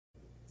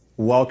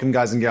Welcome,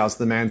 guys and gals, to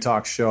the Man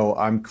Talk Show.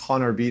 I'm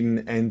Connor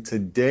Beaton, and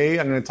today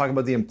I'm going to talk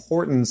about the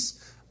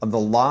importance of the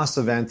loss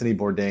of Anthony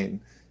Bourdain.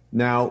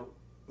 Now,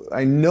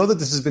 I know that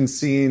this has been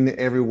seen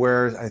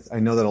everywhere. I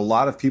know that a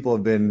lot of people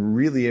have been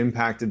really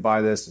impacted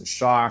by this and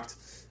shocked.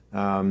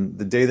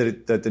 The day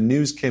that the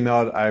news came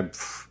out, I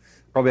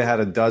probably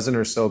had a dozen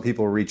or so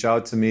people reach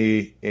out to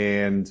me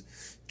and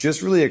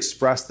just really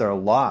express their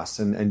loss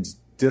and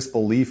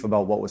disbelief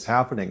about what was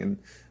happening. And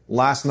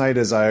last night,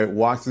 as I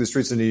walked through the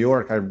streets of New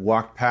York, I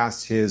walked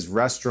past his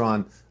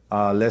restaurant,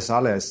 Les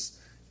Halles,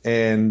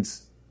 and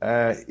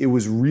it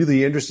was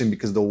really interesting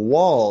because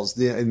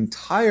the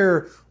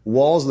entire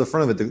walls of the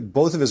front of it,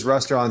 both of his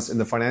restaurants in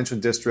the financial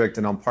district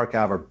and on Park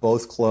Ave are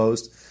both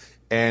closed,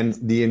 and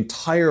the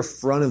entire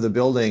front of the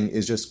building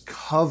is just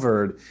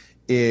covered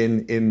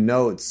in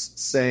notes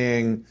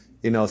saying,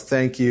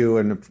 thank you,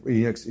 and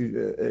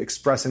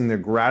expressing their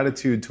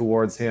gratitude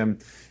towards him.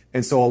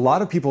 And so a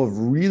lot of people have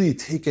really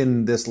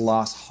taken this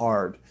loss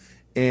hard.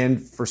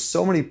 And for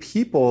so many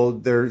people,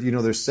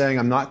 they're saying,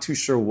 I'm not too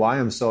sure why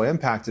I'm so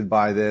impacted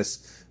by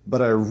this,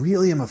 but I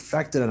really am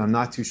affected and I'm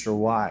not too sure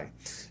why.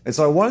 And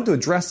so I wanted to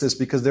address this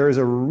because there is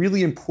a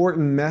really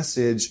important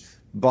message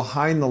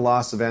behind the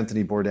loss of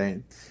Anthony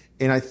Bourdain.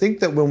 And I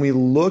think that when we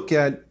look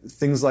at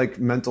things like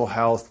mental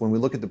health, when we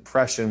look at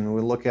depression, when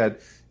we look at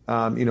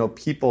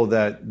people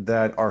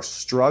that are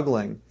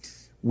struggling,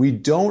 we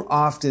don't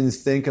often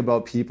think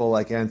about people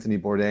like Anthony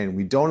Bourdain.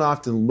 We don't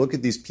often look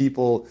at these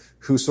people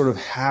who sort of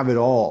have it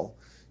all.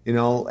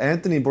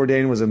 Anthony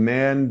Bourdain was a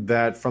man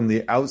that from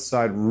the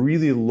outside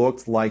really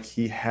looked like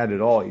he had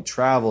it all. He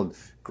traveled,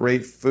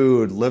 great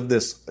food, lived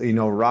this,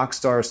 rock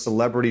star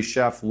celebrity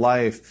chef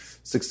life,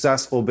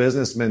 successful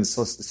businessman,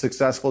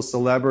 successful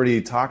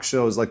celebrity talk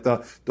shows, like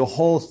the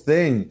whole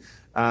thing.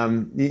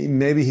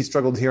 Maybe he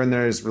struggled here and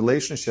there in his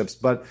relationships,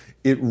 but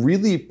it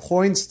really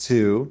points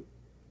to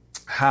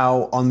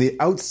how on the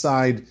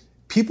outside,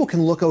 people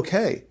can look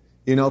okay.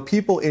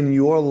 People in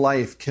your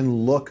life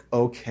can look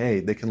okay.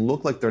 They can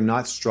look like they're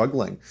not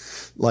struggling.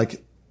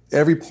 Like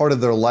every part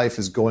of their life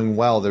is going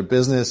well. Their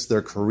business,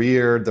 their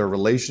career, their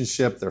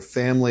relationship, their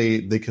family,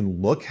 they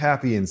can look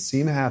happy and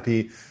seem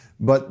happy.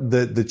 But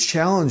the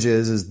challenge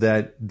is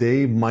that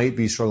they might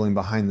be struggling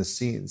behind the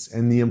scenes.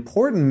 And the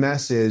important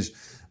message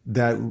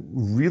that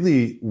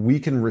really we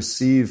can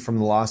receive from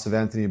the loss of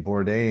Anthony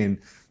Bourdain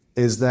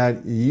is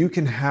that you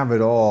can have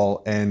it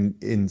all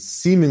and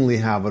seemingly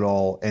have it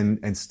all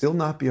and still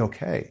not be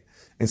okay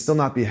and still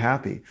not be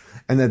happy.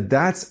 And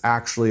that's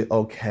actually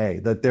okay,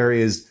 that there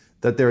is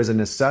a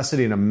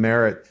necessity and a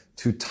merit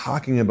to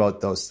talking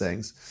about those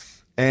things.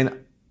 And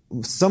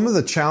some of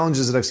the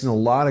challenges that I've seen a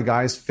lot of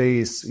guys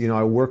face,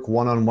 I work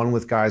one-on-one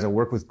with guys, I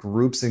work with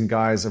groups and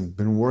guys, I've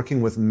been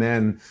working with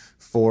men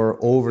for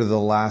over the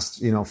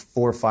last, 4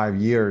 or 5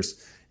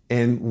 years.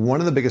 And one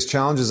of the biggest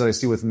challenges that I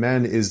see with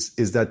men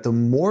is that the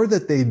more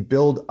that they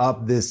build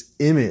up this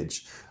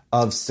image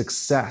of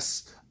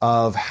success,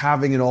 of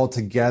having it all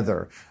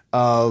together,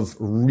 of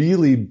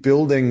really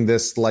building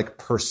this like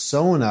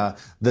persona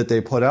that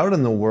they put out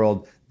in the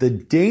world, the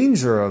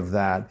danger of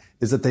that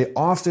is that they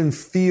often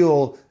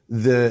feel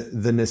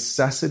the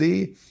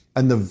necessity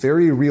and the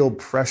very real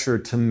pressure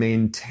to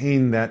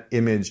maintain that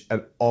image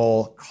at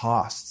all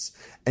costs.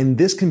 And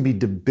this can be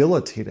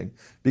debilitating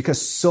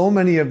because so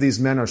many of these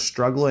men are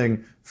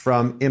struggling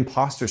from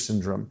imposter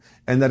syndrome.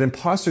 And that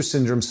imposter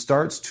syndrome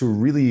starts to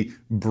really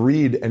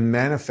breed and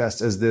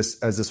manifest as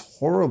this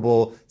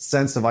horrible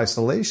sense of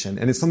isolation.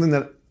 And it's something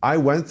that I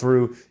went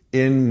through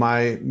in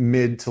my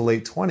mid to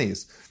late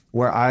 20s,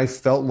 where I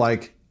felt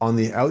like on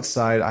the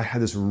outside, I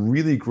had this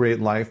really great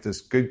life,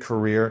 this good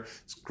career,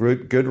 this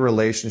good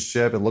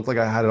relationship. It looked like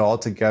I had it all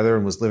together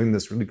and was living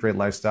this really great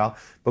lifestyle.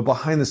 But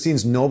behind the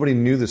scenes, nobody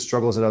knew the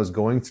struggles that I was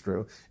going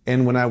through.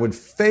 And when I would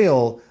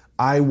fail,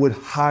 I would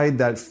hide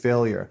that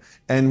failure.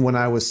 And when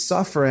I was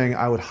suffering,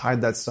 I would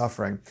hide that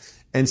suffering.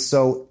 And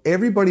so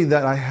everybody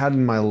that I had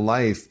in my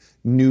life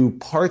knew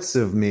parts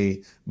of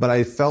me, but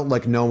I felt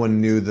like no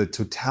one knew the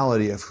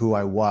totality of who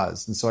I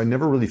was. And so I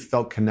never really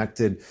felt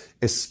connected,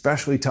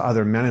 especially to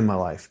other men in my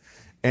life.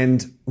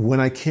 And when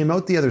I came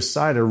out the other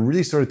side, I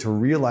really started to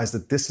realize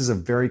that this is a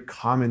very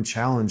common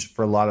challenge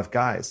for a lot of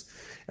guys.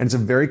 And it's a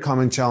very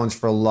common challenge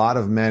for a lot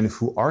of men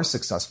who are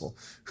successful,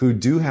 who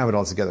do have it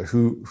all together,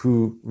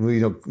 who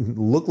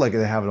look like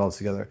they have it all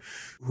together,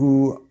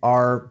 who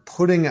are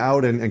putting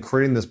out and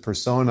creating this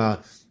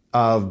persona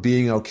of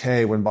being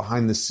okay when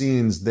behind the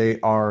scenes they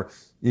are,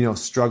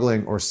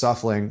 struggling or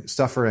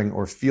suffering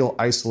or feel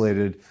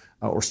isolated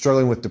or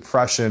struggling with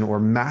depression or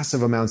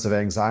massive amounts of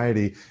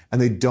anxiety, and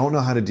they don't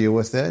know how to deal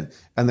with it,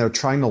 and they're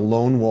trying to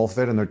lone wolf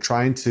it, and they're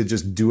trying to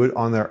just do it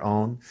on their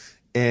own,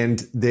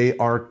 and they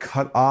are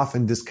cut off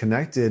and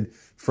disconnected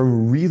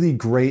from really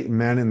great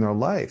men in their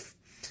life.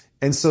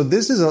 And so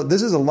this is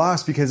a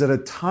loss, because at a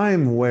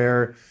time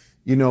where,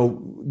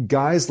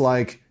 guys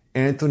like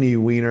Anthony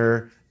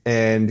Weiner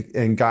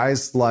and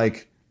guys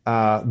like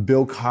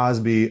Bill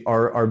Cosby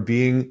are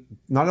being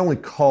not only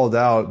called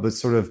out, but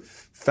sort of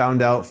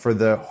found out for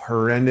the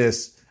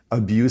horrendous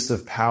abuse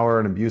of power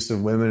and abuse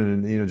of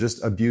women and,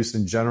 just abuse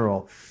in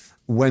general.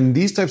 When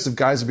these types of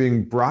guys are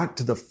being brought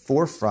to the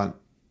forefront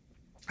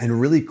and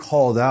really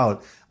called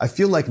out, I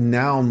feel like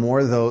now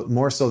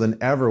more so than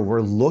ever,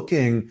 we're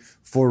looking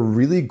for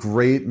really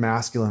great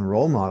masculine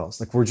role models.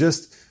 Like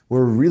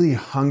we're really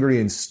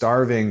hungry and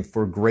starving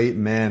for great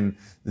men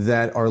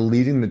that are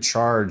leading the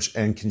charge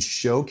and can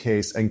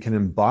showcase and can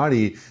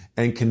embody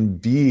and can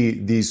be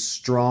these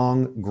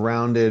strong,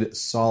 grounded,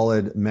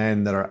 solid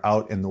men that are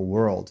out in the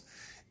world.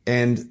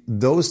 And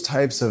those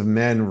types of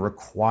men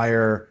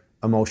require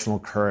emotional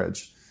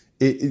courage.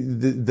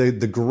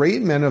 The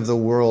great men of the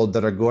world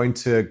that are going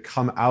to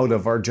come out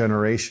of our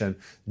generation,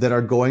 that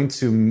are going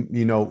to,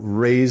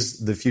 raise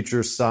the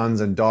future sons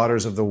and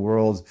daughters of the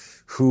world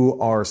who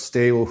are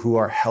stable, who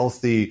are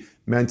healthy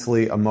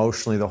mentally,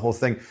 emotionally, the whole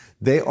thing.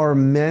 They are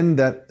men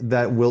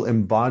that will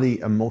embody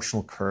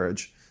emotional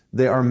courage.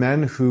 They are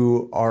men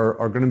who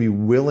are going to be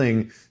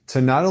willing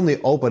to not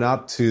only open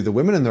up to the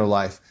women in their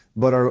life,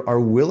 but are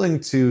willing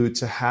to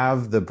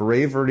have the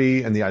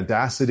bravery and the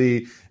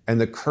audacity and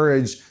the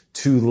courage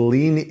to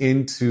lean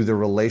into the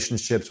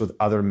relationships with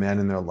other men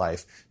in their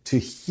life, to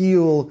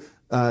heal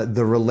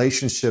the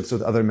relationships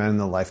with other men in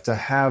their life, to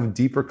have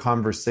deeper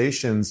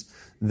conversations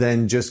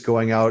than just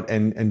going out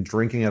and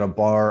drinking at a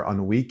bar on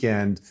the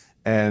weekend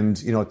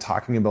and,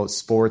 talking about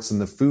sports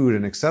and the food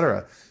and et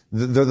cetera.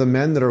 They're the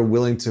men that are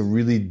willing to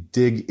really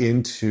dig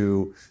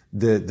into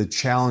the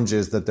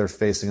challenges that they're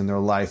facing in their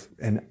life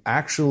and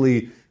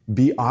actually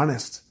be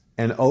honest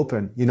and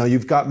open.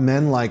 You've got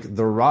men like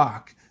The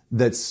Rock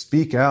that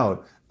speak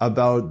out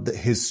about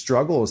his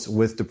struggles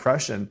with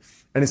depression.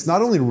 And it's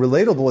not only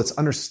relatable, it's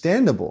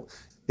understandable.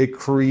 It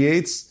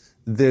creates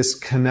this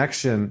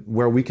connection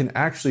where we can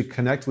actually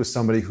connect with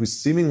somebody who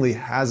seemingly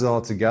has it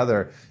all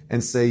together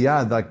and say,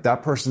 yeah, like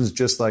that person's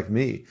just like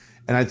me.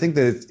 And I think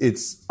that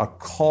it's a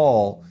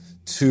call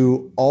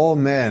to all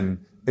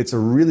men. It's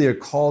really a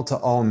call to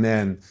all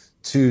men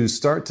to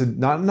start to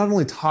not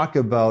only talk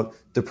about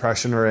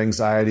depression or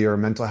anxiety or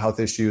mental health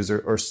issues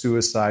or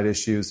suicide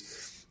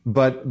issues,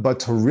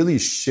 but to really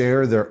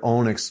share their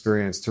own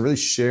experience, to really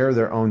share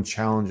their own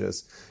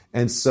challenges.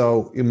 And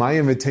so my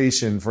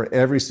invitation for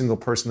every single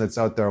person that's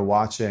out there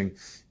watching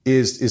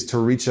is to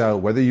reach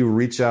out, whether you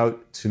reach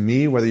out to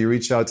me, whether you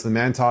reach out to the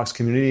Man Talks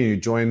community and you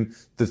join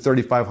the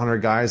 3,500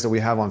 guys that we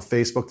have on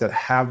Facebook that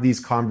have these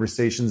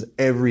conversations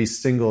every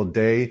single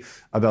day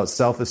about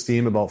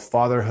self-esteem, about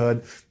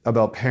fatherhood,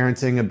 about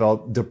parenting,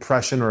 about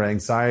depression or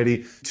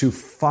anxiety, to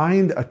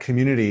find a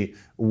community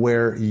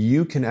where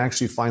you can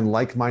actually find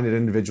like-minded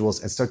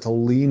individuals and start to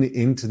lean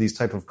into these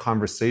type of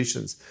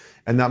conversations.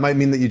 And that might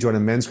mean that you join a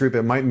men's group.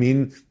 It might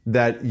mean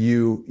that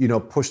you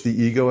push the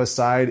ego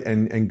aside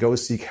and go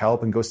seek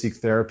help and go seek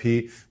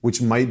therapy,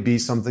 which might be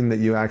something that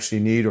you actually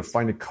need, or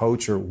find a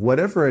coach or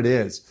whatever it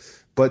is.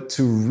 But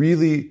to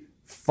really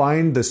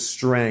find the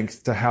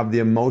strength to have the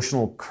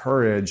emotional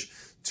courage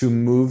to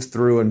move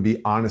through and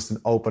be honest and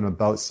open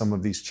about some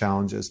of these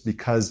challenges,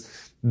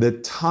 because the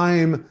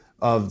time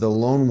of the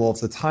lone wolf,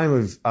 the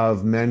time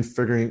of men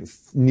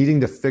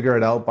needing to figure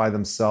it out by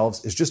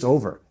themselves is just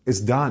over. It's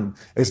done.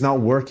 It's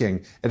not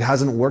working. It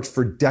hasn't worked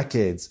for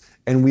decades.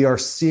 And we are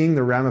seeing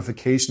the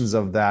ramifications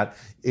of that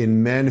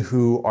in men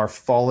who are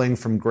falling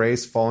from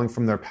grace, falling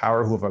from their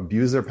power, who have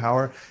abused their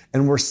power.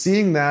 And we're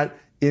seeing that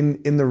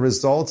in the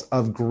results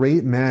of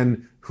great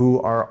men who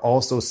are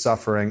also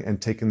suffering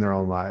and taking their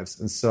own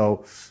lives. And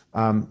so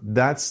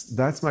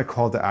that's my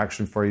call to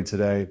action for you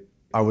today.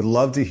 I would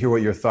love to hear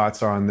what your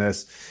thoughts are on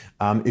this.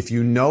 If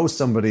you know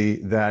somebody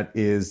that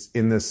is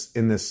in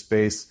this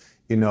space,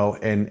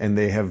 and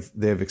they have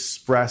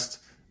expressed,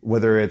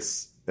 whether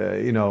it's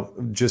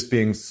just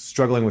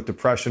struggling with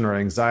depression or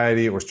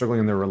anxiety or struggling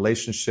in their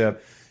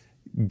relationship,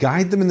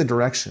 guide them in the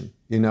direction.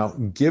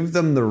 Give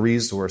them the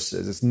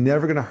resources. It's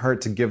never going to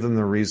hurt to give them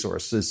the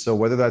resources. So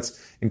whether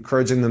that's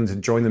encouraging them to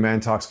join the Man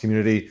Talks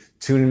community,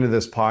 tune into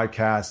this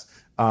podcast,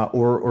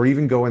 or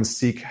even go and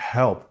seek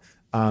help.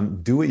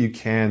 Do what you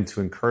can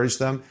to encourage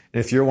them.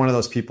 And if you're one of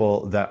those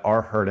people that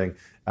are hurting,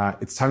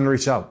 it's time to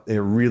reach out. It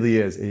really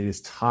is. It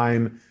is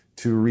time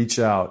to reach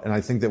out. And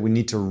I think that we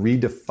need to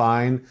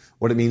redefine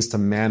what it means to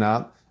man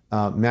up.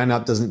 Man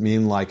up doesn't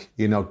mean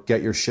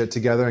get your shit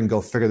together and go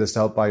figure this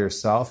out by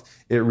yourself.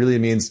 It really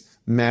means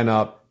man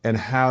up and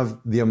have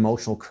the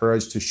emotional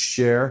courage to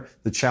share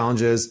the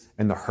challenges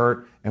and the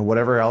hurt and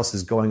whatever else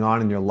is going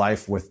on in your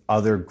life with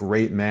other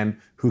great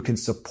men who can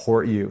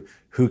support you,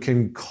 who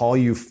can call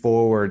you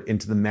forward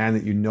into the man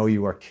that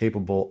you are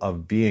capable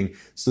of being,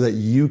 so that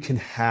you can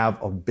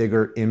have a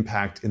bigger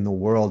impact in the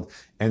world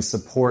and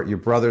support your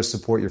brothers,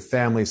 support your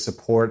family,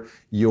 support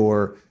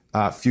your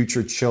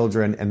future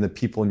children and the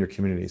people in your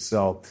community.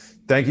 So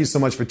thank you so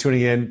much for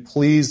tuning in.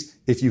 Please,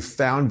 if you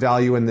found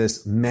value in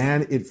this,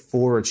 man it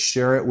forward,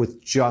 share it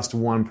with just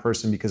one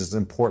person, because it's an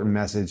important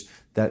message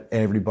that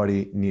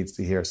everybody needs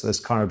to hear. So this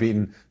is Connor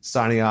Beaton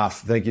signing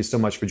off. Thank you so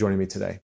much for joining me today.